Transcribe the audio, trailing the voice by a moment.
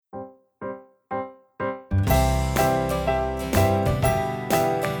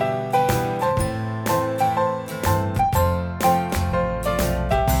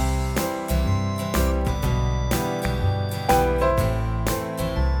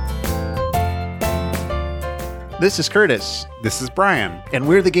This is Curtis. This is Brian. And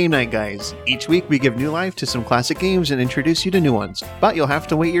we're the Game Night Guys. Each week we give new life to some classic games and introduce you to new ones. But you'll have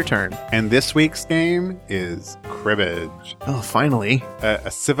to wait your turn. And this week's game is Cribbage. Oh, finally. A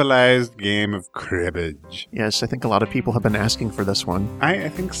civilized game of cribbage. Yes, I think a lot of people have been asking for this one. I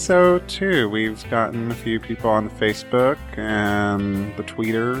think so, too. We've gotten a few people on the Facebook and the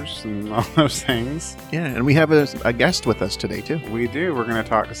tweeters and all those things. Yeah, and we have a guest with us today, too. We do. We're going to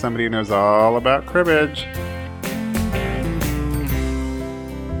talk to somebody who knows all about cribbage.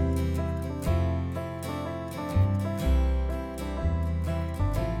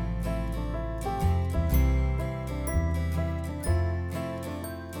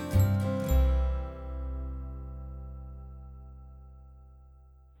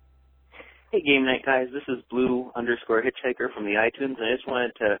 Hey, Game Night guys, this is Blue_Hitchhiker from the iTunes, and I just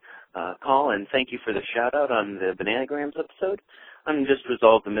wanted to call and thank you for the shout-out on the Bananagrams episode. I'm just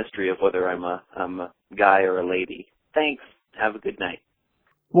resolved the mystery of whether I'm a guy or a lady. Thanks. Have a good night.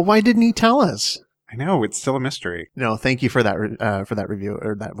 Well, why didn't he tell us? I know, it's still a mystery. No, thank you for that review,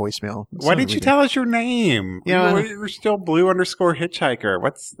 or that voicemail. Why did you tell us your name? Yeah. You're still Blue_Hitchhiker.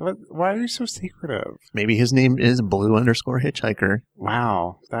 Why are you so secretive? Maybe his name is Blue_Hitchhiker.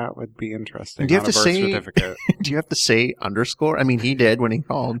 Wow, that would be interesting. Do you have to say, certificate. Do you have to say underscore? I mean, he did when he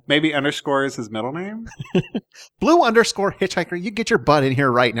called. Maybe underscore is his middle name? Blue_Hitchhiker, you get your butt in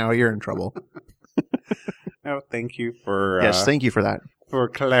here right now. You're in trouble. No, thank you for... yes, thank you for that. For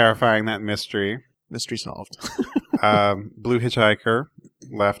clarifying that mystery. Mystery solved. Blue Hitchhiker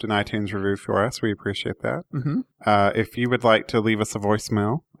left an iTunes review for us. We appreciate that. Mm-hmm. If you would like to leave us a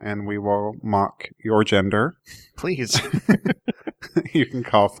voicemail and we will mock your gender, please. You can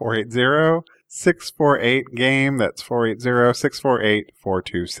call 480-648-GAME. That's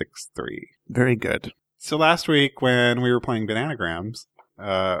 480-648-4263. Very good. So last week when we were playing Bananagrams,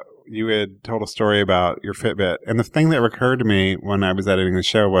 you had told a story about your Fitbit. And the thing that occurred to me when I was editing the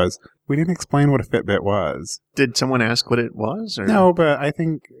show was we didn't explain what a Fitbit was. Did someone ask what it was? Or? No, but I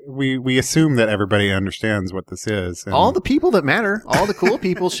think we assume that everybody understands what this is. And all the people that matter, all the cool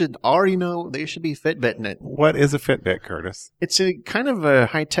people should already know they should be Fitbitting it. What is a Fitbit, Curtis? It's a kind of a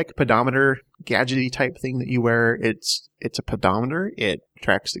high-tech pedometer, gadgety type thing that you wear. It's a pedometer. It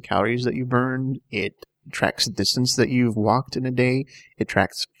tracks the calories that you burned. It tracks the distance that you've walked in a day. It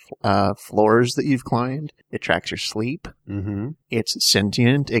tracks floors that you've climbed. It tracks your sleep. Mm-hmm. It's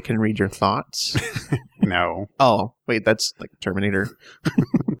sentient. It can read your thoughts. No. Oh, wait, that's like Terminator.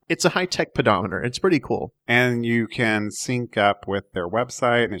 It's a high-tech pedometer. It's pretty cool. And you can sync up with their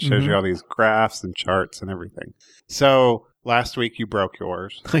website, and it shows you all these graphs and charts and everything. So last week you broke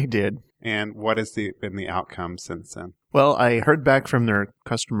yours. I did. And what has been the outcome since then? Well, I heard back from their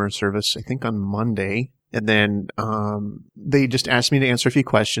customer service, I think on Monday. And then they just asked me to answer a few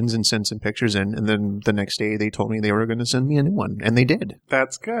questions and send some pictures in. And then the next day they told me they were going to send me a new one. And they did.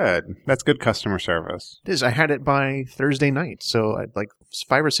 That's good. That's good customer service. It is. I had it by Thursday night. So I'd like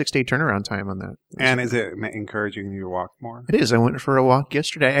 5 or 6 day turnaround time on that. And is it encouraging you to walk more? It is. I went for a walk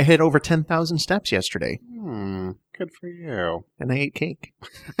yesterday. I hit over 10,000 steps yesterday. Good for you. And I ate cake.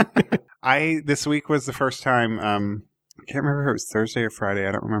 This week was the first time... I can't remember if it was Thursday or Friday.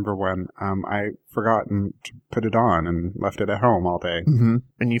 I don't remember when. I forgotten to put it on and left it at home all day. Mm-hmm.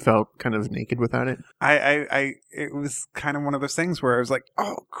 And you felt kind of naked without it? It was kind of one of those things where I was like,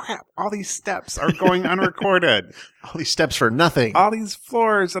 oh crap, all these steps are going unrecorded. All these steps for nothing. All these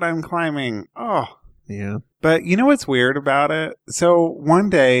floors that I'm climbing. Oh. Yeah. But you know what's weird about it? So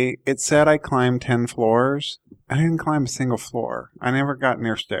one day it said I climbed 10 floors. I didn't climb a single floor. I never got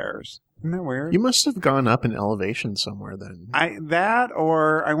near stairs. Isn't that weird? You must have gone up in elevation somewhere then.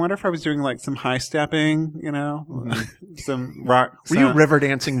 Or I wonder if I was doing like some high stepping, some rock. Were you river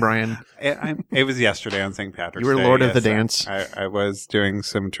dancing, Brian? It was yesterday on St. Patrick's Day. You were Lord of the Dance. I was doing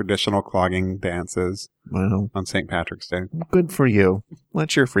some traditional clogging dances on St. Patrick's Day. Good for you.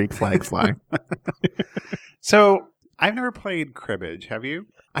 Let your freak flag fly. So I've never played Cribbage. Have you?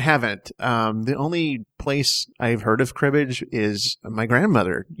 I haven't. The only place I've heard of Cribbage is my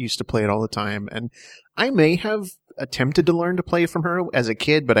grandmother used to play it all the time. And I may have attempted to learn to play from her as a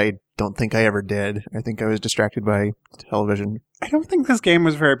kid, but I don't think I ever did. I think I was distracted by television. I don't think this game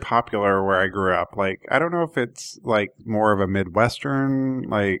was very popular where I grew up. Like, I don't know if it's like more of a Midwestern,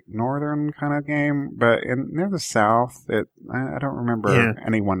 like northern kind of game, but near the South, I don't remember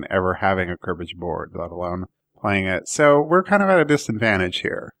anyone ever having a cribbage board, let alone playing it. So we're kind of at a disadvantage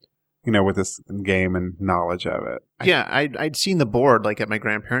here. with this game and knowledge of it. Yeah, I'd seen the board like at my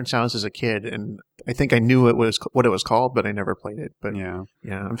grandparents' house as a kid, and I think I knew what it was called, but I never played it. But yeah,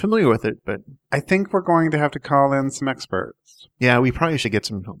 I'm familiar with it. But I think we're going to have to call in some experts. Yeah, we probably should get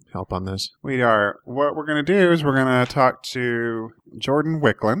some help on this. We are. What we're going to do is we're going to talk to Jordan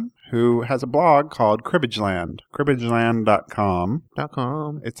Wicklund, who has a blog called Cribbageland, cribbageland.com.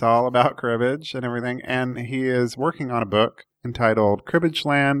 It's all about cribbage and everything, and he is working on a book entitled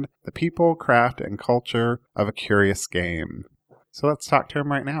Cribbageland, The People, Craft, and Culture of a Curious Game. So let's talk to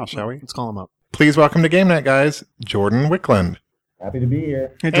him right now, shall we? Let's call him up. Please welcome to Game Night, guys, Jordan Wicklund. Happy to be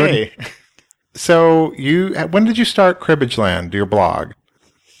here. Hey, Jordan. Hey. So when did you start Cribbageland, your blog?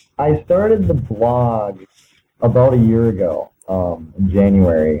 I started the blog about a year ago, in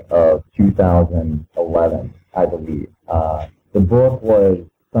January of 2011, I believe. The book was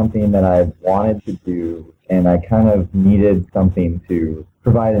something that I wanted to do, and I kind of needed something to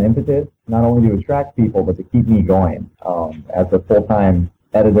provide an impetus, not only to attract people, but to keep me going. As a full-time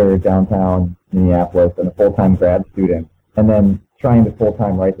editor downtown Minneapolis and a full-time grad student, and then trying to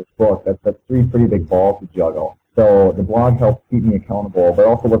full-time write this book, that's three pretty big balls to juggle. So the blog helps keep me accountable, but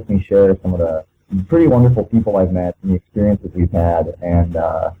also lets me share some of the pretty wonderful people I've met and the experiences we've had, and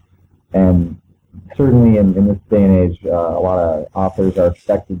certainly in this day and age, a lot of authors are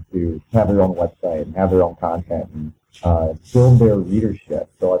expected to have their own website and have their own content and build their readership.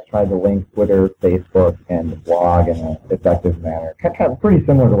 So I've tried to link Twitter, Facebook, and the blog in an effective manner, kind of pretty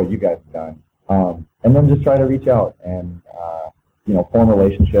similar to what you guys have done. And then just try to reach out and form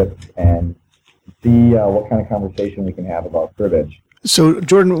relationships and see what kind of conversation we can have about cribbage. So,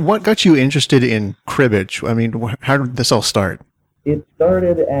 Jordan, what got you interested in cribbage? I mean, how did this all start? It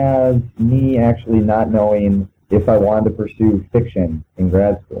started as me actually not knowing if I wanted to pursue fiction in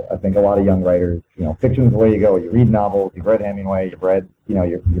grad school. I think a lot of young writers, fiction is the way you go. You read novels, you've read Hemingway, you've read,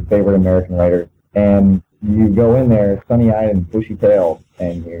 your favorite American writers, and you go in there sunny-eyed and bushy-tailed,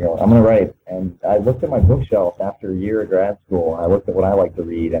 and you go, I'm going to write. And I looked at my bookshelf after a year of grad school, and I looked at what I like to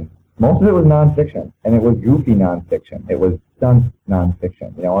read, and most of it was nonfiction, and it was goofy nonfiction. It was stunt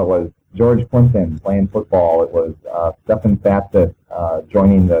nonfiction. It was George Clinton playing football. It was Stephen Fatsis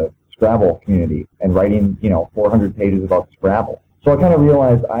joining the Scrabble community and writing, 400 pages about Scrabble. So I kind of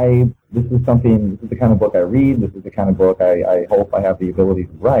realized this is the kind of book I read. This is the kind of book I hope I have the ability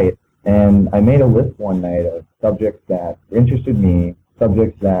to write. And I made a list one night of subjects that interested me,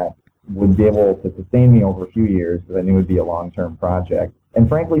 subjects that would be able to sustain me over a few years because I knew it would be a long-term project. And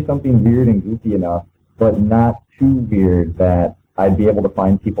frankly, something weird and goofy enough, but not too weird that I'd be able to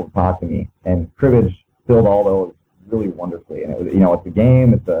find people to talk to me. And Cribbage filled all those really wonderfully. And it's a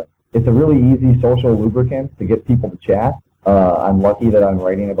game. It's a really easy social lubricant to get people to chat. I'm lucky that I'm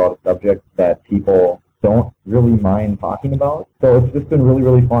writing about a subject that people don't really mind talking about. So it's just been really,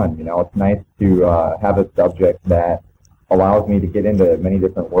 really fun. It's nice to have a subject that allows me to get into many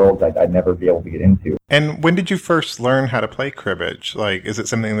different worlds I'd never be able to get into. And when did you first learn how to play cribbage? Like, is it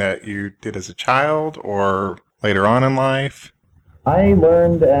something that you did as a child or later on in life? I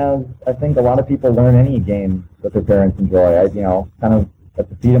learned as I think a lot of people learn any game that their parents enjoy. Kind of at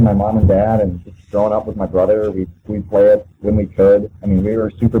the feet of my mom and dad, and just growing up with my brother, we'd play it when we could. I mean, we were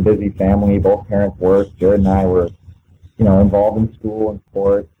a super busy family. Both parents worked. Jared and I were, involved in school and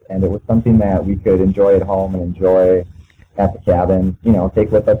sports, and it was something that we could enjoy at home and enjoy at the cabin,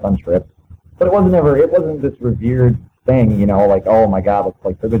 take with us on trips. But it wasn't this revered thing, like, oh my God, let's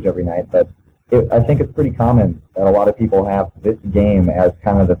play cribbage every night. But I think it's pretty common that a lot of people have this game as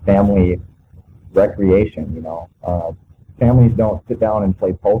kind of the family recreation, Families don't sit down and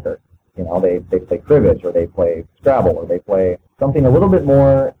play poker. They play cribbage, or they play Scrabble, or they play something a little bit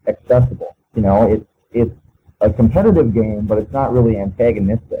more accessible. It's a competitive game, but it's not really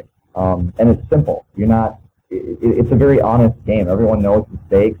antagonistic. And it's simple. It's a very honest game. Everyone knows the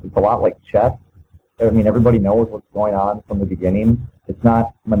stakes. It's a lot like chess. I mean, everybody knows what's going on from the beginning. It's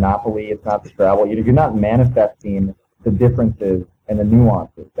not Monopoly. It's not the Scrabble. You're not manifesting the differences and the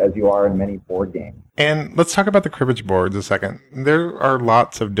nuances as you are in many board games. And let's talk about the cribbage boards a second. There are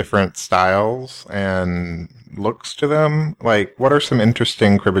lots of different styles and looks to them. Like, what are some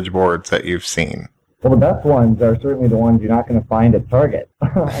interesting cribbage boards that you've seen? Well, the best ones are certainly the ones you're not going to find at Target.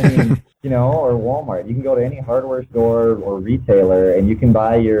 I mean, or Walmart. You can go to any hardware store or retailer, and you can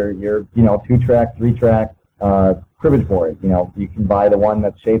buy your 2-track, 3-track cribbage board. You can buy the one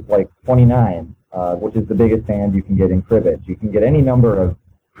that's shaped like 29, which is the biggest hand you can get in cribbage. You can get any number of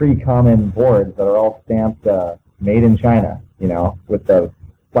pretty common boards that are all stamped made in China, with the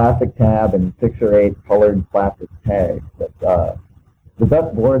plastic tab and 6 or 8 colored plastic tags. But the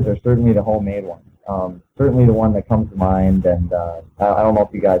best boards are certainly the homemade ones. certainly the one that comes to mind, and I don't know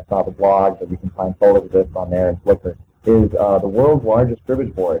if you guys saw the blog, but you can find photos of this on there in Flickr, is the world's largest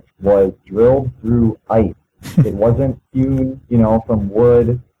cribbage board was drilled through ice. It wasn't hewn, from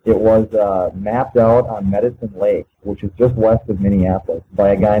wood. It was mapped out on Medicine Lake, which is just west of Minneapolis, by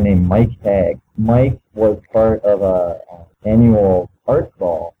a guy named Mike Hagg. Mike was part of an annual art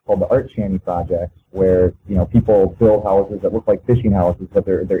ball called the Art Shanty Project, where people build houses that look like fishing houses, but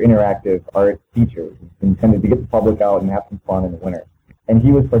they're interactive art features intended to get the public out and have some fun in the winter. And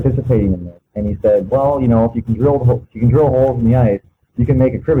he was participating in this, and he said, well, if you can drill holes in the ice, you can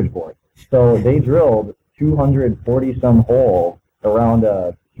make a cribbage board. So they drilled 240 some holes around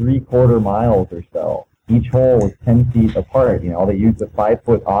 3/4 miles or so. Each hole was 10 feet apart. They used a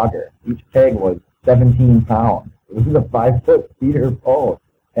 5-foot auger. Each peg was 17 pounds. This is a 5-foot cedar post.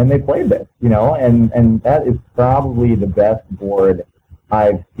 And they played this, and that is probably the best board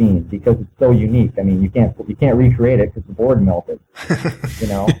I've seen because it's so unique. I mean, you can't recreate it because the board melted,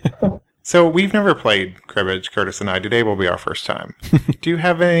 So we've never played cribbage, Curtis and I. Today will be our first time. Do you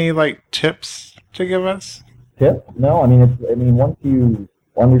have any tips to give us? Tips? No, once you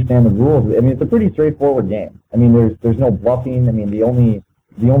understand the rules, it's a pretty straightforward game. There's no bluffing. The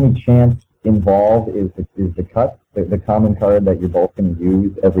only chance involved is the cut, the common card that you're both going to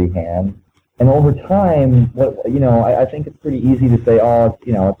use every hand. And over time, I think it's pretty easy to say,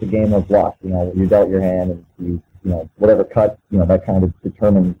 it's a game of luck. You dealt your hand and whatever cut, that kind of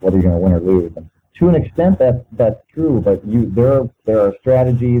determines whether you're going to win or lose. And to an extent, that's true, but there are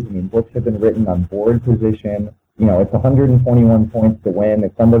strategies. Books have been written on board position. It's 121 points to win.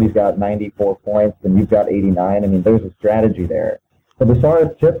 If somebody's got 94 points, then you've got 89. There's a strategy there. But as far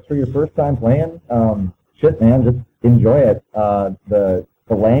as tips for your first time playing, man, just enjoy it.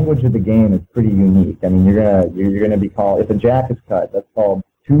 The language of the game is pretty unique. You're gonna be called, if a jack is cut, that's called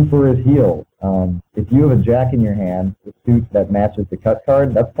 2 for his heels. If you have a jack in your hand, the suit that matches the cut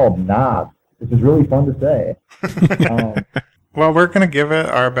card, that's called knobs, which is really fun to say. Well, we're gonna give it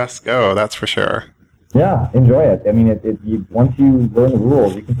our best go, that's for sure. Yeah, enjoy it. Once you learn the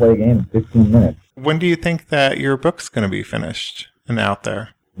rules, you can play a game in 15 minutes. When do you think that your book's going to be finished and out there?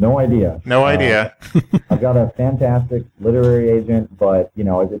 No idea. No idea. I've got a fantastic literary agent, but,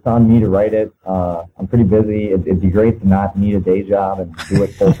 it's on me to write it. I'm pretty busy. It'd be great to not need a day job and do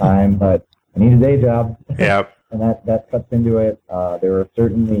it full time, but I need a day job. Yep. And that cuts into it. There are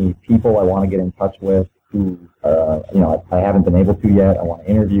certainly people I want to get in touch with who, I haven't been able to yet. I want to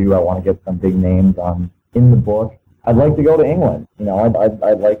interview. I want to get some big names in the book. I'd like to go to England.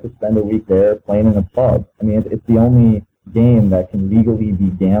 I'd like to spend a week there playing in a pub. It's the only game that can legally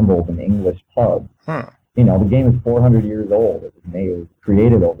be gambled in English pubs. Huh. The game is 400 years old. It was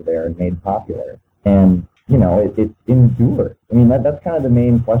created over there and made popular. And, it endures. That's kind of the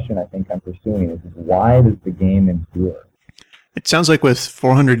main question I think I'm pursuing is why does the game endure? It sounds like with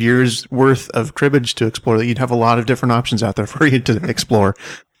 400 years worth of cribbage to explore, that you'd have a lot of different options out there for you to explore.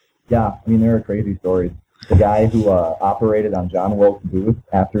 Yeah, there are crazy stories. The guy who operated on John Wilkes Booth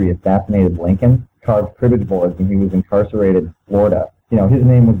after he assassinated Lincoln carved cribbage boards when he was incarcerated in Florida. His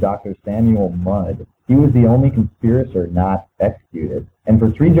name was Dr. Samuel Mudd. He was the only conspirator not executed. And for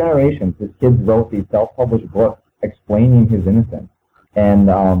 3 generations, his kids wrote these self-published books explaining his innocence. And,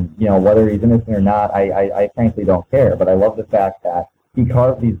 whether he's innocent or not, I frankly don't care. But I love the fact that he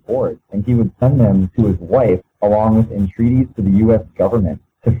carved these boards, and he would send them to his wife, along with entreaties to the U.S. government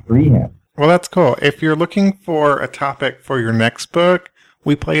to free him. Well, that's cool. If you're looking for a topic for your next book,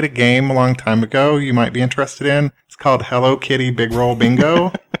 we played a game a long time ago you might be interested in. It's called Hello Kitty Big Roll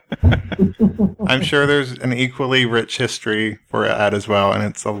Bingo. I'm sure there's an equally rich history for that as well, and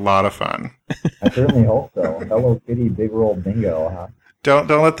it's a lot of fun. I certainly hope so. Hello Kitty Big Roll Bingo, huh? Don't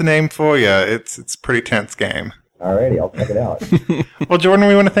let the name fool you. It's a pretty tense game. Alrighty, I'll check it out. Well, Jordan,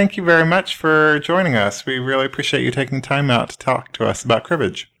 we want to thank you very much for joining us. We really appreciate you taking time out to talk to us about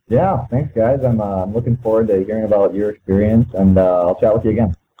cribbage. Yeah, thanks, guys. I'm looking forward to hearing about your experience, and I'll chat with you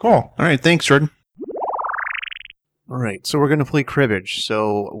again. Cool. All right, thanks, Jordan. All right, so we're going to play cribbage.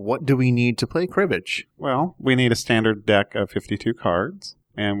 So what do we need to play cribbage? Well, we need a standard deck of 52 cards,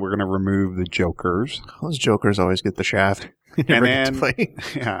 and we're going to remove the jokers. Those jokers always get the shaft.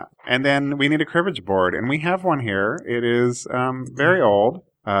 And then we need a cribbage board, and we have one here. It is very old.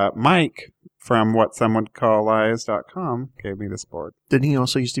 Mike from what some would call lies.com gave me this board. Didn't he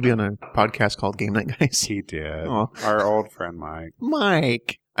also used to be on a podcast called Game Night Guys? He did. Oh. Our old friend Mike.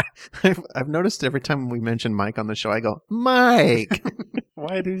 Mike. I've noticed every time we mention Mike on the show, I go, Mike.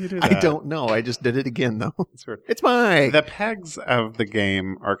 Why did you do that? I don't know. I just did it again, though. It's weird. It's Mike. The pegs of the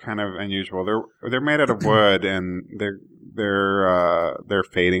game are kind of unusual. They're made out of wood, and they're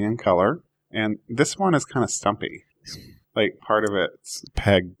fading in color. And this one is kind of stumpy. Like, part of its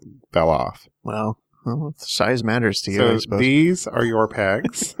peg fell off. Well, size matters to you, So I suppose. these are your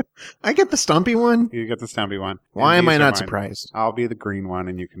pegs. I get the stumpy one? You get the stumpy one. Why And am I these are not mine. surprised? I'll be the green one,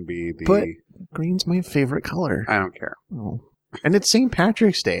 and you can be the... But green's my favorite color. I don't care. Oh. And it's St.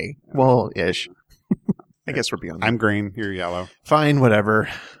 Patrick's Day. Well, ish. I guess we're beyond that. I'm green. You're yellow. Fine, whatever.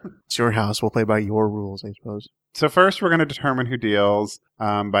 It's your house. We'll play by your rules, I suppose. So first, we're going to determine who deals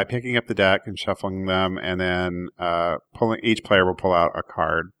by picking up the deck and shuffling them, and then each player will pull out a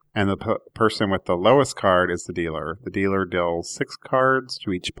card. And the person with the lowest card is the dealer. The dealer deals 6 cards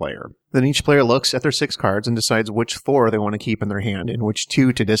to each player. Then each player looks at their 6 cards and decides which 4 they want to keep in their hand and which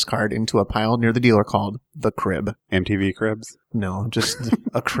 2 to discard into a pile near the dealer called the crib. MTV cribs? No, just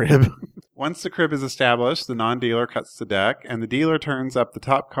a crib. Once the crib is established, the non-dealer cuts the deck, and the dealer turns up the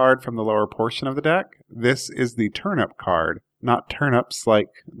top card from the lower portion of the deck. This is the turnip card, not turnips like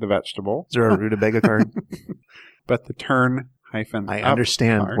the vegetable. Is there a rutabaga card? But the turn hyphen I up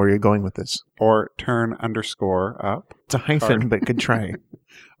understand card, where you're going with this. or turn underscore up, It's a hyphen, but good try.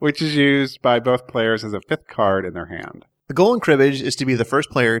 which is used by both players as a 5th card in their hand. The goal in cribbage is to be the first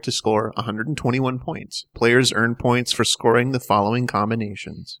player to score 121 points. Players earn points for scoring the following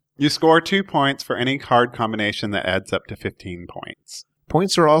combinations. You score 2 points for any card combination that adds up to 15 points.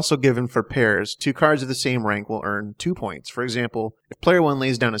 Points are also given for pairs. 2 cards of the same rank will earn 2 points. For example, if player 1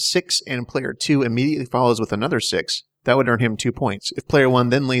 lays down a 6 and player 2 immediately follows with another 6, that would earn him 2 points. If player 1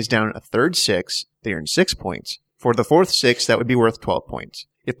 then lays down a third 6, they earn 6 points. For the fourth 6, that would be worth 12 points.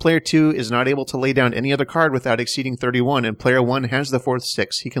 If player 2 is not able to lay down any other card without exceeding 31 and player 1 has the fourth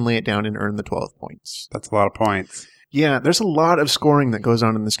 6, he can lay it down and earn the 12 points. That's a lot of points. Yeah, there's a lot of scoring that goes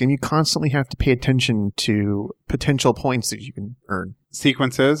on in this game. You constantly have to pay attention to potential points that you can earn.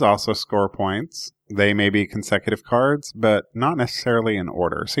 Sequences also score points. They may be consecutive cards, but not necessarily in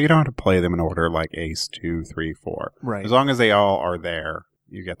order. So you don't have to play them in order like ace, 2, 3, 4. Right. As long as they all are there,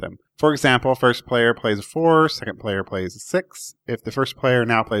 you get them. For example, first player plays a 4, second player plays a 6. If the first player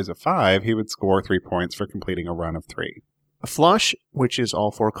now plays a 5, he would score 3 points for completing a run of 3. A flush, which is all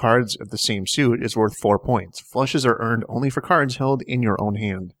 4 cards of the same suit, is worth 4 points. Flushes are earned only for cards held in your own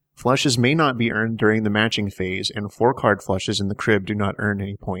hand. Flushes may not be earned during the matching phase, and 4-card flushes in the crib do not earn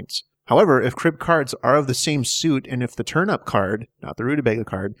any points. However, if crib cards are of the same suit, and if the turn-up card, not the rutabaga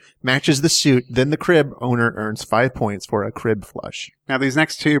card, matches the suit, then the crib owner earns 5 points for a crib flush. Now, these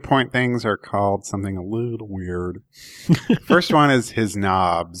next 2 point things are called something a little weird. First one is his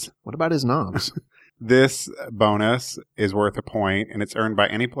knobs. What about his knobs? This bonus is worth a point, and it's earned by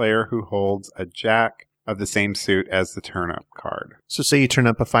any player who holds a jack of the same suit as the turn-up card. So say you turn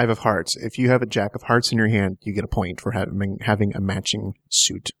up a 5 of hearts. If you have a jack of hearts in your hand, you get a point for having a matching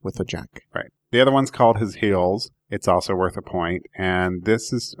suit with a jack. Right. The other one's called his heels. It's also worth a point, and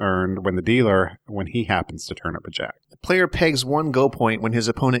this is earned when he happens to turn up a jack. The player pegs 1 go point when his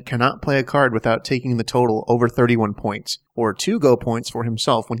opponent cannot play a card without taking the total over 31 points, or 2 go points for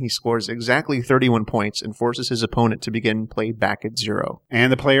himself when he scores exactly 31 points and forces his opponent to begin play back at 0. And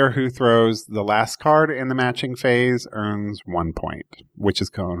the player who throws the last card in the matching phase earns 1 point, which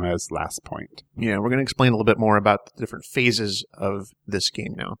is known as last point. Yeah, we're going to explain a little bit more about the different phases of this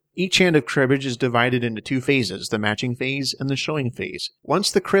game now. Each hand of cribbage is divided into 2 phases, the matching phase and the showing phase. Once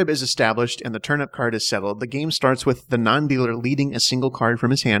the crib is established and the turnip card is settled, the game starts with the non-dealer leading a single card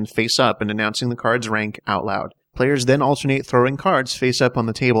from his hand face up and announcing the card's rank out loud. Players then alternate throwing cards face up on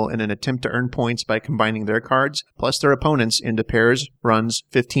the table in an attempt to earn points by combining their cards plus their opponents into pairs, runs,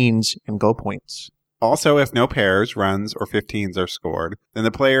 15s, and go points. Also, if no pairs, runs, or 15s are scored, then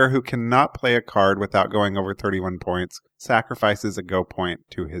the player who cannot play a card without going over 31 points sacrifices a go point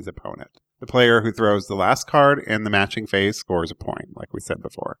to his opponent. The player who throws the last card in the matching phase scores a point, like we said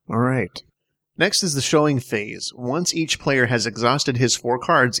before. All right. Next is the showing phase. Once each player has exhausted his 4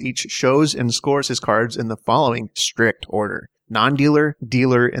 cards, each shows and scores his cards in the following strict order. Non-dealer,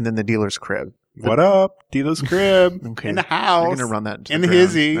 dealer, and then the dealer's crib. What up? Dealer's crib. Okay. In the house. We're going to run that into in the the ground.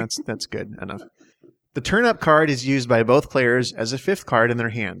 hizzy. That's good enough. The turn-up card is used by both players as a 5th card in their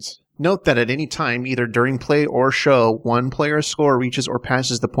hands. Note that at any time, either during play or show, one player's score reaches or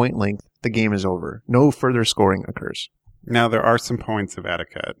passes the point length, the game is over. No further scoring occurs. Now, there are some points of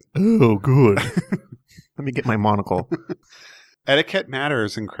etiquette. Oh, good. Let me get my monocle. Etiquette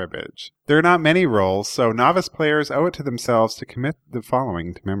matters in cribbage. There are not many rules, so novice players owe it to themselves to commit the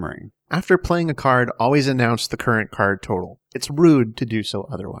following to memory. After playing a card, always announce the current card total. It's rude to do so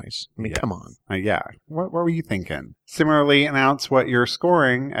otherwise. I mean, Yes. Come on. Yeah. What were you thinking? Similarly, announce what you're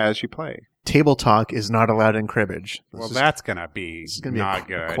scoring as you play. table talk is not allowed in cribbage. Well, that's going to be not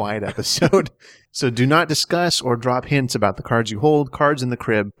good. Quiet episode. So do not discuss or drop hints about the cards you hold, cards in the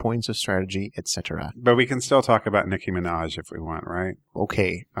crib, points of strategy, etc. But we can still talk about Nicki Minaj if we want, right?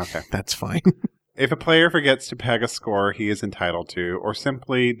 Okay. Okay. That's fine. If a player forgets to peg a score he is entitled to, or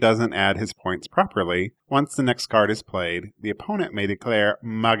simply doesn't add his points properly, once the next card is played, the opponent may declare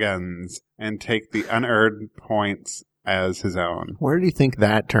muggins and take the unearned points as his own. Where do you think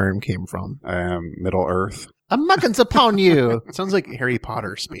that term came from? Middle Earth. A muggins upon you. Sounds like Harry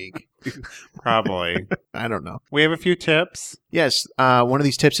Potter speak. Probably. I don't know. We have a few tips. Yes, one of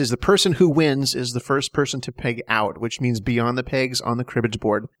these tips is the person who wins is the first person to peg out, which means beyond the pegs on the cribbage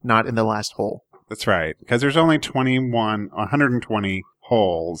board, not in the last hole. That's right, because there's only 120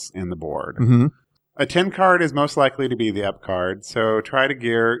 holes in the board. Mm-hmm. A 10 card is most likely to be the up card, so try to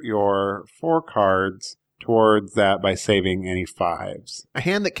gear your 4 cards towards that by saving any 5s. A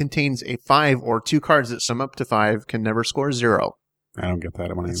hand that contains a 5 or 2 cards that sum up to 5 can never score 0. I don't get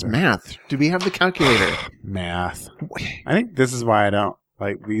that one It's either. math. Do we have the calculator? Math. I think this is why I don't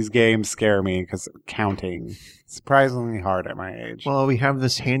like these games. Scare me because counting surprisingly hard at my age. Well, we have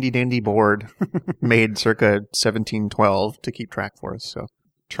this handy-dandy board made circa 1712 to keep track for us, so...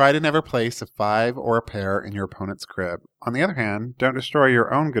 Try to never place a 5 or a pair in your opponent's crib. On the other hand, don't destroy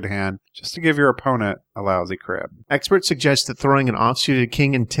your own good hand just to give your opponent a lousy crib. Experts suggest that throwing an offsuited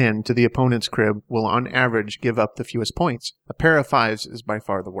king and 10 to the opponent's crib will on average give up the fewest points. A pair of 5s is by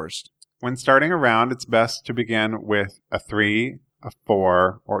far the worst. When starting a round, it's best to begin with a 3, a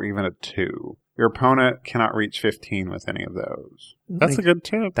 4, or even a 2. Your opponent cannot reach 15 with any of those. That's a good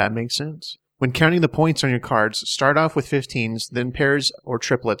tip. That makes sense. When counting the points on your cards, start off with 15s, then pairs or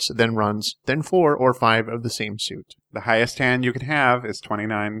triplets, then runs, then 4 or 5 of the same suit. The highest hand you can have is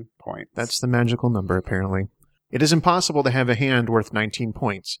 29 points. That's the magical number, apparently. It is impossible to have a hand worth 19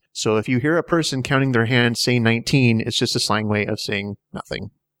 points, so if you hear a person counting their hand say 19, it's just a slang way of saying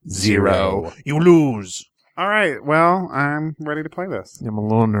nothing. 0. You lose. All right, well, I'm ready to play this. I'm a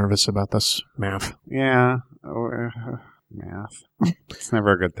little nervous about this math. Yeah. Math. It's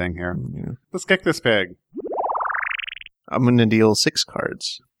never a good thing here. Yeah. Let's kick this pig. I'm going to deal 6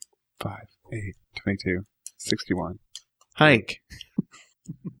 cards. 5, 8, 22, 61. Hike.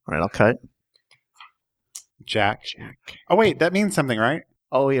 All right, I'll cut. Jack. Oh, wait, that means something, right?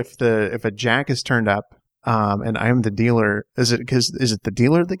 Oh, if a jack is turned up, and I'm the dealer, is it the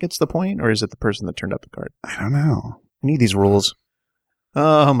dealer that gets the point, or is it the person that turned up the card? I don't know. I need these rules.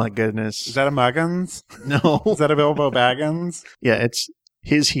 Oh my goodness. Is that a Muggins? No. Is that a Bilbo Baggins? Yeah, it's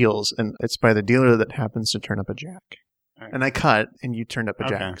his heels, and it's by the dealer that happens to turn up a jack. Right. And I cut, and you turned up a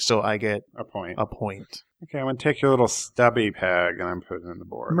Okay. jack, so I get A point. a point. Okay, I'm going to take your little stubby peg and I'm putting it in the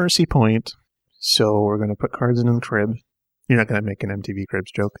board. Mercy point. So we're going to put cards in the crib. You're not going to make an MTV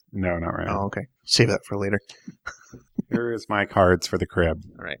Cribs joke? No, not right. Oh, okay. Save that for later. Here is my cards for the crib.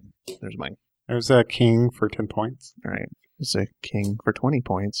 All right. There's mine. There's a king for 10 points. All right. There's a king for 20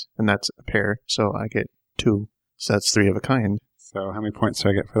 points, and that's a pair, so I get 2. So that's 3 of a kind. So how many points do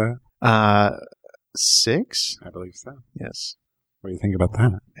I get for that? 6? I believe so. Yes. What do you think about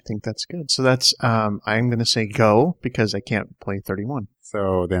that? I think that's good. So that's, I'm going to say go, because I can't play 31.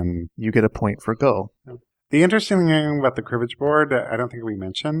 So then, You get a point for go. the interesting thing about the cribbage board that I don't think we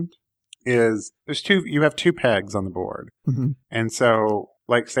mentioned is you have 2 pegs on the board. Mm-hmm. And so,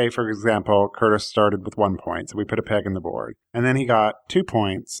 like, say, for example, Curtis started with 1 point, so we put a peg in the board. And then he got 2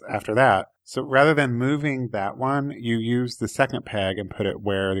 points after that. So rather than moving that one, you use the second peg and put it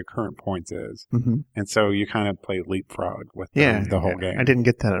where the current points is. Mm-hmm. And so you kind of play leapfrog with the whole game. I didn't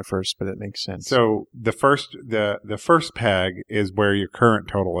get that at first, but it makes sense. So the first peg is where your current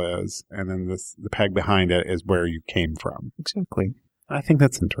total is, and then the peg behind it is where you came from. Exactly. I think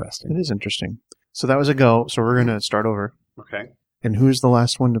that's interesting. It is interesting. So that was a go. So we're going to start over. Okay. And who's the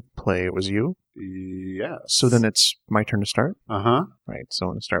last one to play? It was you? Yes. So then it's my turn to start? Uh-huh. Right. So I'm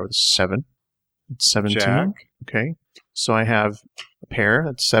going to start with 7. It's 17. Jack. Okay. So I have a pair.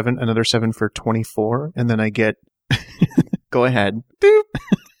 That's 7. Another 7 for 24. And then I get... Go ahead. Doop.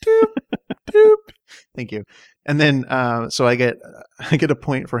 Doop. Doop. Thank you. And then, so I get a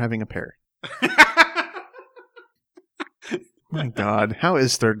point for having a pair. My God. How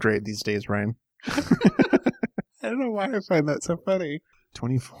is 3rd grade these days, Ryan? I don't know why I find that so funny.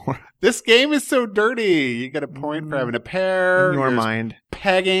 24. This game is so dirty. You get a point for having a pair. In your There's mind.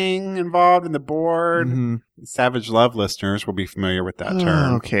 pegging involved in the board. Mm-hmm. Savage Love listeners will be familiar with that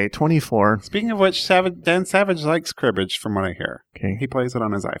term. Okay, 24. Speaking of which, Dan Savage likes cribbage from what I hear. Okay, He plays it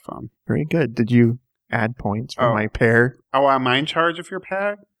on his iPhone. very good. Did you add points for my pair? Oh, am I in charge of your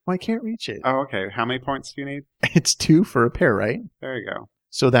peg? Well, I can't reach it. Oh, okay. How many points do you need? It's 2 for a pair, right? There you go.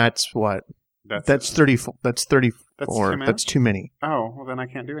 So that's what? That's 34. That's 34. That's too many? That's too many. Oh, well then I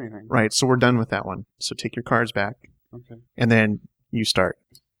can't do anything. Right, so we're done with that one. So take your cards back. Okay. And then you start.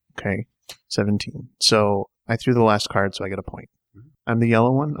 Okay. 17. So I threw the last card, so I get a point. I'm the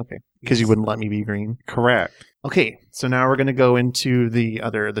yellow one? Okay. Because you wouldn't let me be green. Correct. Okay, so now we're going to go into the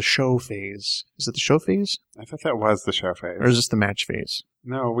show phase. Is it the show phase? I thought that was the show phase. Or is this the match phase?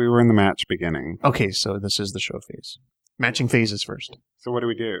 No, we were in the match beginning. Okay, so this is the show phase. Matching phases first. So what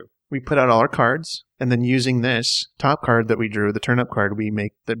do? We put out all our cards, and then using this top card that we drew, the turn-up card, we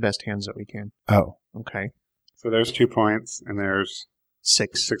make the best hands that we can. Oh. Okay. So there's 2 points, and there's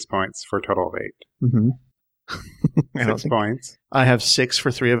 6 points for a total of 8. Mm-hmm. 6 points. I have 6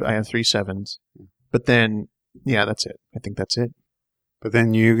 for 3 of. I have 3 sevens, but then that's it. I think that's it. But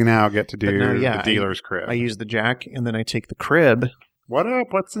then you now get to do the dealer's crib. I use the jack, and then I take the crib. What up?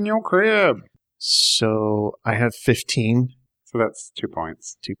 What's in your crib? So I have 15. So that's 2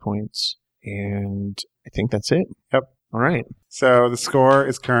 points. 2 points, and I think that's it. Yep. All right. So the score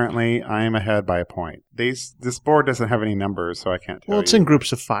is currently I am ahead by a point. This board doesn't have any numbers, so I can't tell you. Well, it's in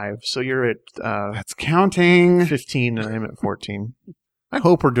groups of 5, so you're at that's counting 15, and I'm at 14. I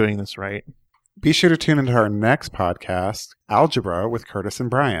hope we're doing this right. Be sure to tune into our next podcast, Algebra with Curtis and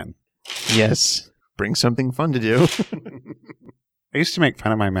Brian. Yes. Bring something fun to do. I used to make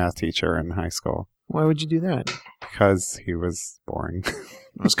fun of my math teacher in high school. Why would you do that? Because he was boring.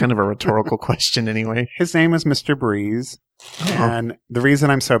 It was kind of a rhetorical question anyway. His name was Mr. Breeze. Oh. And the reason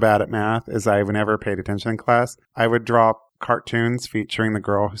I'm so bad at math is I've never paid attention in class. I would draw cartoons featuring the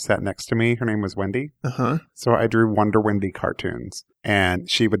girl who sat next to me. Her name was Wendy. Uh-huh. So I drew Wonder Wendy cartoons. And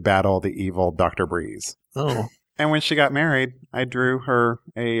she would battle the evil Dr. Breeze. Oh. And when she got married, I drew her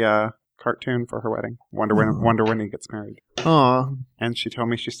a cartoon for her wedding. Wonder Wendy gets married. Aw. And she told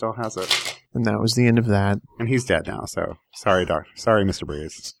me she still has it. And that was the end of that. And he's dead now, so sorry, sorry, Mr.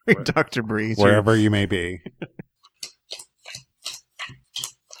 Breeze. Dr. Breeze. Wherever you may be.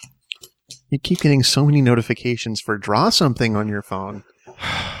 You keep getting so many notifications for draw something on your phone.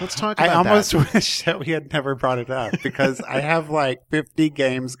 Let's talk about that. I almost wish that we had never brought it up because I have like 50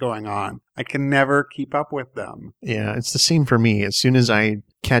 games going on. I can never keep up with them. Yeah, it's the same for me. As soon as I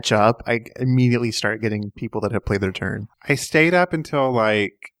catch up, I immediately start getting people that have played their turn. I stayed up until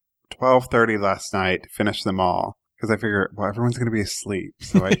like 12:30 last night to finish them all because I figured, well, everyone's going to be asleep,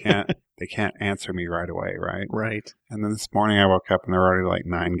 so they can't answer me right away, right? Right. And then this morning I woke up and there were already like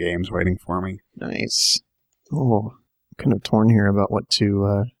 9 games waiting for me. Nice. Oh, I'm kind of torn here about what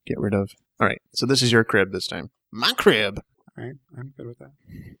to get rid of. All right, so this is your crib this time. My crib. All right, I'm good with that.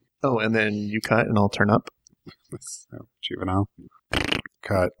 Oh, and then you cut and I'll turn up. That's so juvenile.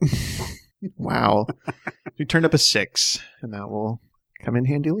 Cut. Wow. You turned up a 6, and that will come in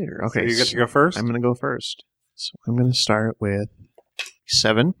handy later. Okay, so you get to go first? I'm going to go first. So I'm going to start with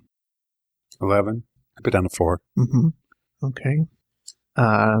 7. 11. I put down a 4. Mm-hmm. Okay.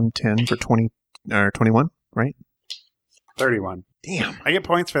 10 for 20 or 21, right? 31. Damn. I get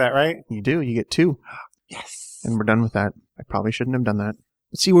points for that, right? You do. You get 2. Yes. And we're done with that. I probably shouldn't have done that.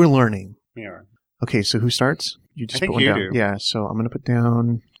 But see, we're learning. Yeah. Okay, so who starts? You just I think put one you down. do. Yeah, so I'm going to put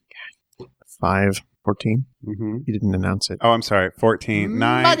down 5, 14. Mm-hmm. You didn't announce it. Oh, I'm sorry. 14.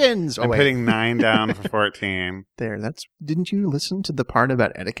 9. Muggins! I'm putting 9 down for 14. There, didn't you listen to the part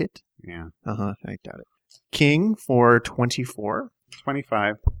about etiquette? Yeah. Uh-huh, I doubt it. King for 24.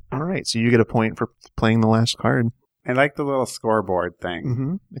 25. All right, so you get a point for playing the last card. I like the little scoreboard thing.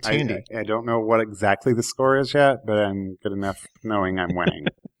 Mm-hmm. It's handy. I don't know what exactly the score is yet, but I'm good enough knowing I'm winning.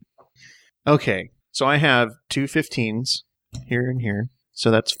 Okay, so I have 2 15s here and here.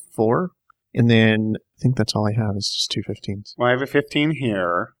 So that's 4. And then I think that's all I have is just 2 15s. Well, I have a 15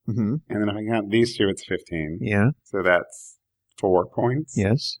 here. Mm-hmm. And then if I count these 2, it's 15. Yeah. So that's 4 points.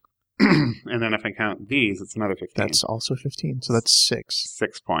 Yes. And then if I count these, it's another 15. That's also 15. So that's 6.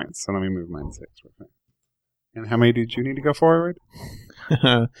 6 points. So let me move mine 6. And how many did you need to go forward?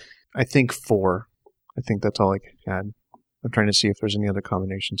 I think 4. I think that's all I had. I'm trying to see if there's any other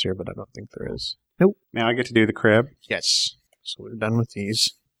combinations here, but I don't think there is. Nope. Now I get to do the crib. Yes. So we're done with these.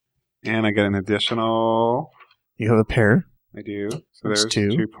 And I get an additional... You have a pair. I do. So That's there's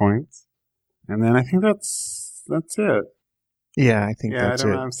 2. 2 points. And then I think that's it. Yeah, I think that's I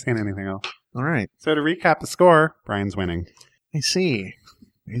don't it. know if I'm saying anything else. All right. So to recap the score, Brian's winning. I see.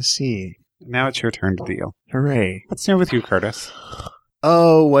 Now it's your turn to deal. Hooray. What's new with you, Curtis?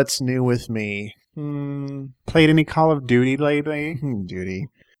 Oh, what's new with me? Played any Call of Duty lately? Duty.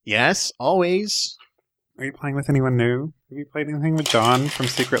 Yes, always. Are you playing with anyone new? Have you played anything with John from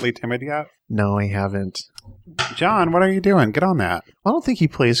Secretly Timid yet? No, I haven't. John, what are you doing? Get on that. I don't think he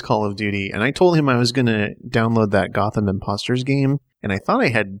plays Call of Duty, and I told him I was going to download that Gotham Imposters game, And I thought I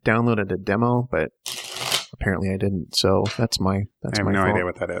had downloaded a demo, but apparently I didn't. So that's my I have my no fault. idea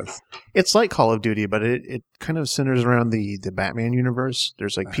what that is. It's like Call of Duty, but it kind of centers around the Batman universe.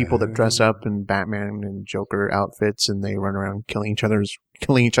 There's like people that dress up in Batman and Joker outfits, and they run around killing each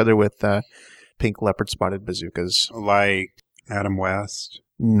other with pink leopard spotted bazookas. Like Adam West,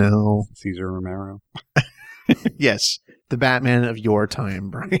 No. Cesar Romero. Yes, the Batman of your time,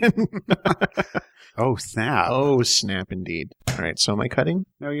 Brian. Oh, snap. Oh, snap indeed. All right, so am I cutting?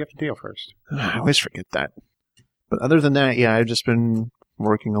 No, you have to deal first. I always forget that. But other than that, yeah, I've just been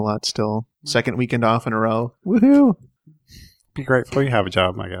working a lot still. Second weekend off in a row. Woohoo! Be grateful you have a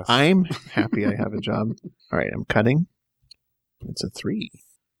job, I guess. I'm happy I have a job. All right, I'm cutting. It's a 3.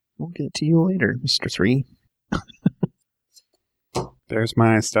 We'll get it to you later, Mr. 3. There's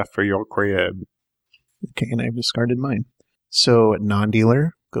my stuff for your crib. Okay, and I've discarded mine. So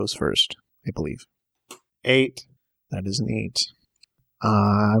non-dealer goes first, I believe. 8. That is an 8.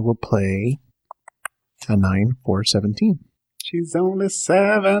 I will play a 9 for 17. She's only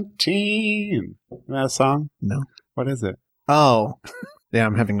 17. Isn't that a song? No. What is it? Oh. Yeah,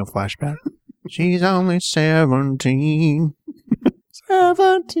 I'm having a flashback. She's only 17.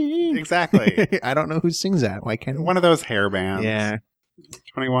 17. Exactly. I don't know who sings that. Why can't One of those hair bands. Yeah.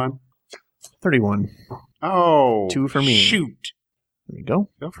 21. 31. Oh. 2 for me. Shoot. There we go.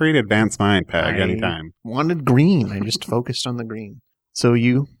 Feel free to advance mine, Peg, I anytime. wanted green. I just focused on the green. So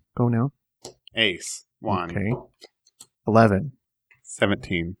you go now. Ace. 1. Okay. 11.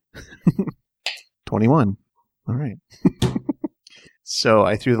 17. 21. All right. So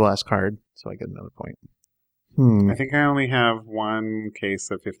I threw the last card, so I get another point. I think I only have one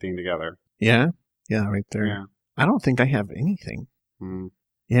case of 15 together. Yeah? Yeah, right there. Yeah. I don't think I have anything. Hmm.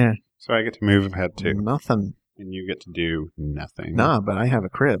 Yeah. So I get to move ahead too. Nothing. And you get to do nothing. Nah, but I have a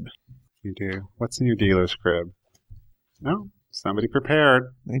crib. You do. What's in your dealer's crib? No. Somebody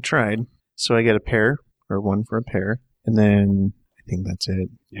prepared. I tried. So I get a pair, or 1 for a pair, and then I think that's it.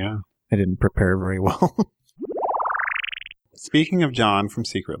 Yeah. I didn't prepare very well. Speaking of John from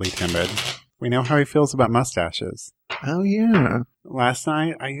Secretly Timid, we know how he feels about mustaches. Oh, yeah. Last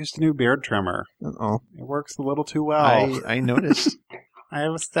night, I used a new beard trimmer. Uh-oh. It works a little too well. I noticed. I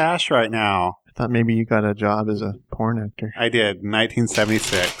have a stash right now. I thought maybe you got a job as a porn actor. I did.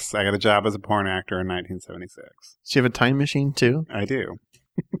 1976. I got a job as a porn actor in 1976. Do you have a time machine, too? I do.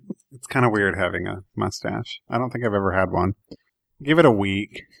 It's kind of weird having a mustache. I don't think I've ever had one. Give it a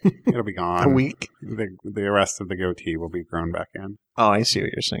week. It'll be gone. A week? The rest of the goatee will be grown back in. Oh, I see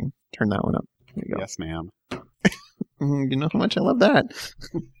what you're saying. Turn that one up. There you go. Yes, ma'am. You know how much I love that.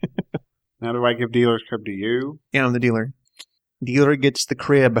 Now, do I give dealer's crib to you? Yeah, I'm the dealer. Dealer gets the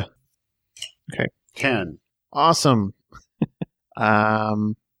crib. Okay. 10. Awesome.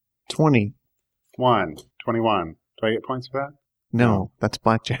 20. 1. 21. Do I get points for that? No, that's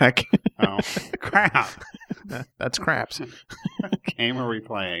blackjack. Oh, crap. That's craps. What game are we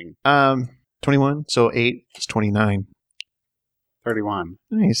playing? 21. So 8 is 29. 31.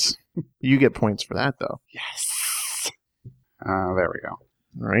 Nice. You get points for that, though. Yes. There we go.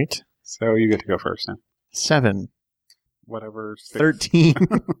 All right. So you get to go first now. 7. Whatever. 13.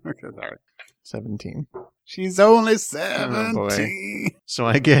 Okay, sorry. 17. She's only Oh, boy. 17. So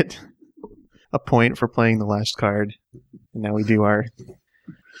I get a point for playing the last card. And now we do our...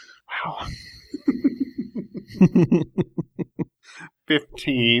 Wow.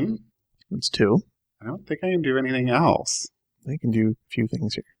 15. That's 2. I don't think I can do anything else. I can do a few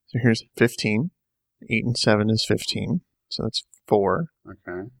things here. So here's 15. 8 and 7 is 15. So that's 4.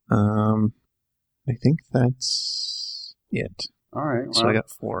 Okay. I think that's it. All right. Well, So I got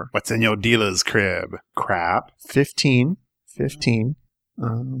 4. what's in your dealer's crib? Crap. 15. 15.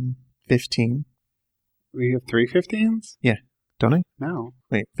 15. We have 3 15s? Don't I? No.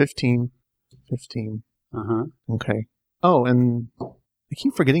 Wait, 15. 15. Uh-huh. Okay. Oh, and I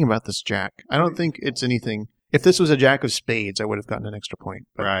keep forgetting about this jack. I don't think it's anything. If this was a jack of spades, I would have gotten an extra point.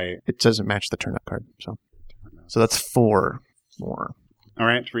 But Right. it doesn't match the turn-up card. So that's 4 more. All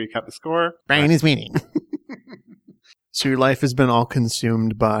right. To recap the score. Brian is winning. So your life has been all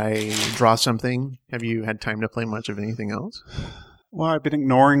consumed by draw something. Have you had time to play much of anything else? Well, I've been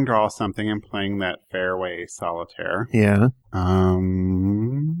ignoring Draw Something and playing that Fairway Solitaire. Yeah.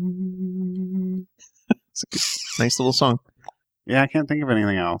 It's a good, nice little song. Yeah, I can't think of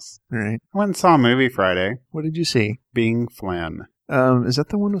anything else. All right. I went and saw a movie Friday. What did you see? Being Flynn. Is that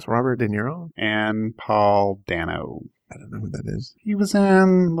the one with Robert De Niro? And Paul Dano. I don't know who that is. He was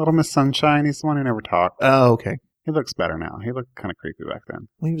in Little Miss Sunshine. He's the one who never talked. Oh, okay. He looks better now. He looked kind of creepy back then.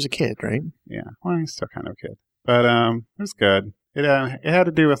 Well, he was a kid, right? Yeah. Well, he's still kind of a kid. But it was good. It had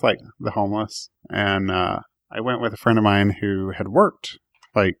to do with like the homeless, and I I went with a friend of mine who had worked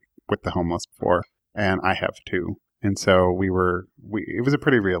like with the homeless before, and I have too. And so it was a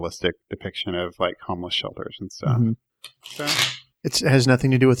pretty realistic depiction of like homeless shelters and stuff. Mm-hmm. So, it has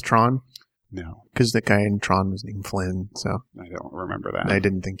nothing to do with Tron? No. Because the guy in Tron was named Flynn, so. I don't remember that. I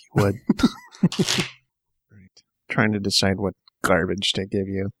didn't think you would. Right. Trying to decide what garbage to give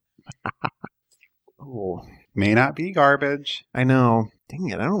you. Oh. May not be garbage. I know. Dang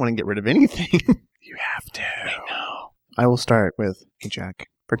it, I don't want to get rid of anything. You have to. I know. I will start with a jack.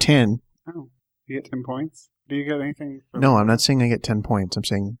 For 10. Oh. You get 10 points? Do you get anything? No, I'm not saying I get 10 points. I'm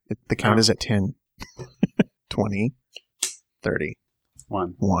saying the count is at 10. 20. 30.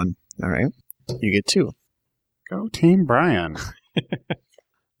 1. All right. You get 2. Go Team Brian.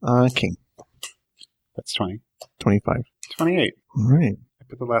 King. That's 20. 25. 28. All right. I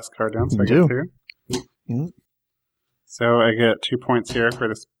put the last card down, so You I do. get 2. Yeah. So I get 2 points here for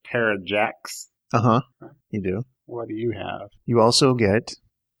this pair of jacks. Uh-huh. You do. What do you have? You also get...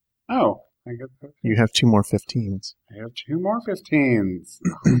 Oh, I get that. You have 2 more 15s. I have 2 more 15s.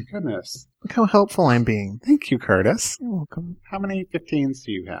 Oh, my goodness. Look how helpful I'm being. Thank you, Curtis. You're welcome. How many 15s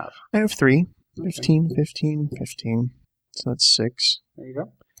do you have? I have 3. Okay. 15, 15, 15. So that's 6. There you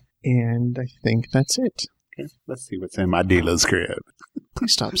go. And I think that's it. Okay, let's see what's in my dealer's crib.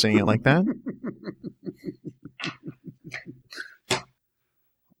 Please stop saying it like that.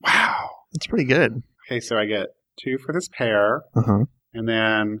 Wow. That's pretty good. Okay, so I get 2 for this pair, Uh-huh. and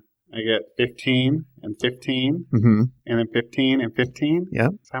then I get 15 and 15, Mm-hmm. and then 15 and 15.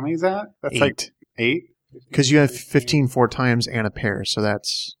 Yep. So how many is that? That's 8. like 8? Because you have 15 4 times and a pair, so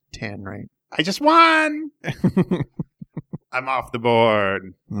that's 10, right? I just won! I'm off the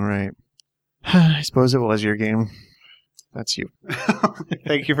board. All right. I suppose it was your game. That's you.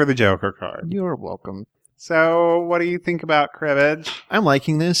 Thank you for the Joker card. You're welcome. So, what do you think about Cribbage? I'm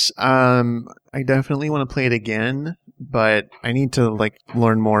liking this. I definitely want to play it again, but I need to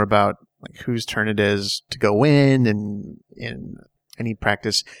learn more about whose turn it is to go in, and I need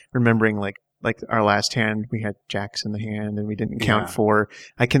practice remembering like our last hand, we had jacks in the hand and we didn't count 4.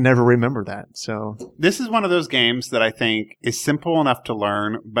 I can never remember that. So this is one of those games that I think is simple enough to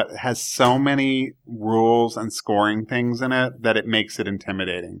learn, but has so many rules and scoring things in it that it makes it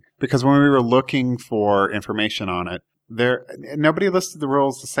intimidating. Because when we were looking for information on it, nobody listed the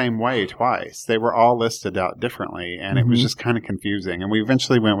rules the same way twice. They were all listed out differently, and it was just kind of confusing. And we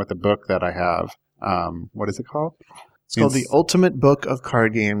eventually went with the book that I have. What is it called? It's called The Ultimate Book of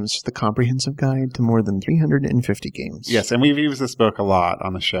Card Games, the comprehensive guide to more than 350 games. Yes, and we've used this book a lot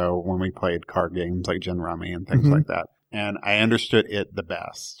on the show when we played card games like Gin Rummy and things like that. And I understood it the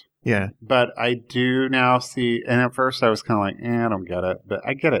best. Yeah. But I do now see, and at first I was kind of like, I don't get it. But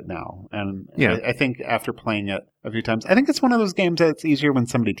I get it now. And I think after playing it a few times, I think it's one of those games that it's easier when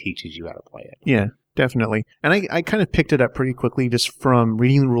somebody teaches you how to play it. Yeah. Definitely. And I kind of picked it up pretty quickly just from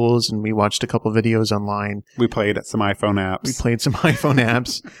reading the rules, and we watched a couple videos online. We played at some iPhone apps. We played some iPhone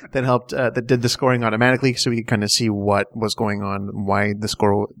apps that helped, that did the scoring automatically, so we could kind of see what was going on, why the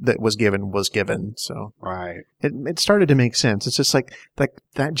score that was given. So right. It started to make sense. It's just like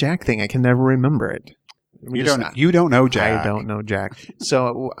that Jack thing. I can never remember it. You don't know Jack. I don't know Jack.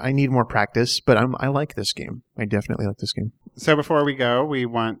 So I need more practice, but I like this game. I definitely like this game. So before we go, we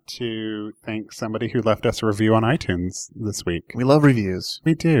want to thank somebody who left us a review on iTunes this week. We love reviews.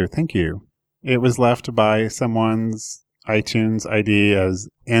 We do. Thank you. It was left by someone's iTunes ID as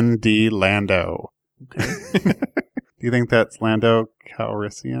ND Lando. Okay. Do you think that's Lando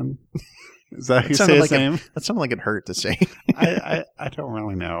Calrissian? Is that how you say his name? That sounded like it hurt to say. I don't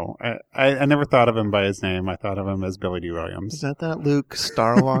really know. I never thought of him by his name. I thought of him as Billy D. Williams. Is that Luke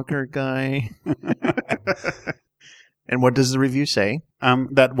Starwalker guy? And what does the review say?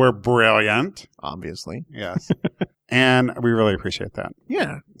 That we're brilliant. Obviously. Yes. And we really appreciate that.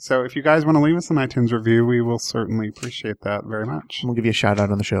 Yeah. So if you guys want to leave us an iTunes review, we will certainly appreciate that very much. We'll give you a shout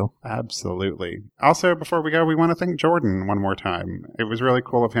out on the show. Absolutely. Also, before we go, we want to thank Jordan one more time. It was really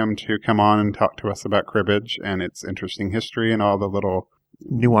cool of him to come on and talk to us about Cribbage and its interesting history and all the little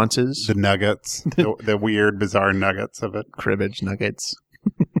nuances, the nuggets, the weird, bizarre nuggets of it. Cribbage nuggets.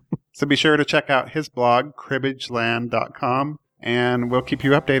 So be sure to check out his blog, cribbageland.com, and we'll keep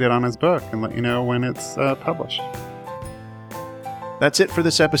you updated on his book and let you know when it's published. That's it for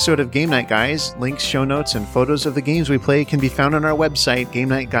this episode of Game Night Guys. Links, show notes, and photos of the games we play can be found on our website,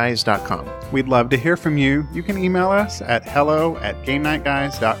 GameNightGuys.com. We'd love to hear from you. You can email us at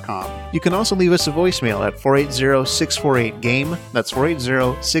hello@GameNightGuys.com. You can also leave us a voicemail at 480-648-GAME. That's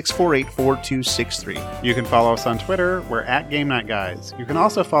 480-648-4263. You can follow us on Twitter. We're at Game Night Guys. You can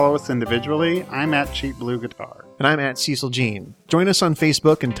also follow us individually. I'm at Cheap Blue Guitar. And I'm at Cecil Jean. Join us on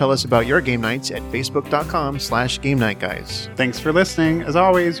Facebook and tell us about your game nights at facebook.com/Game Night Guys. Thanks for listening. As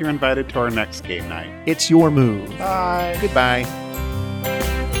always, you're invited to our next game night. It's your move. Bye. Goodbye.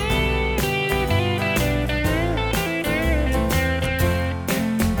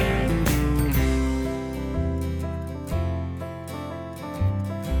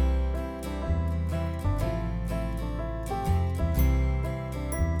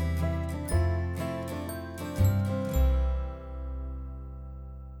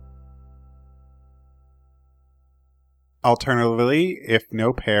 Alternatively, if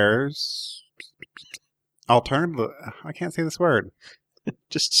no pairs... Alternatively... I can't say this word.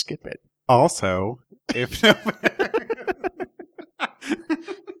 Just skip it. Also, if no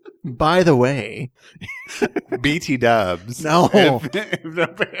By the way... BT dubs. No. If no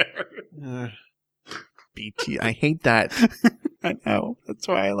pairs. BT. I hate that. I know. That's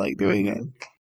why I like doing it.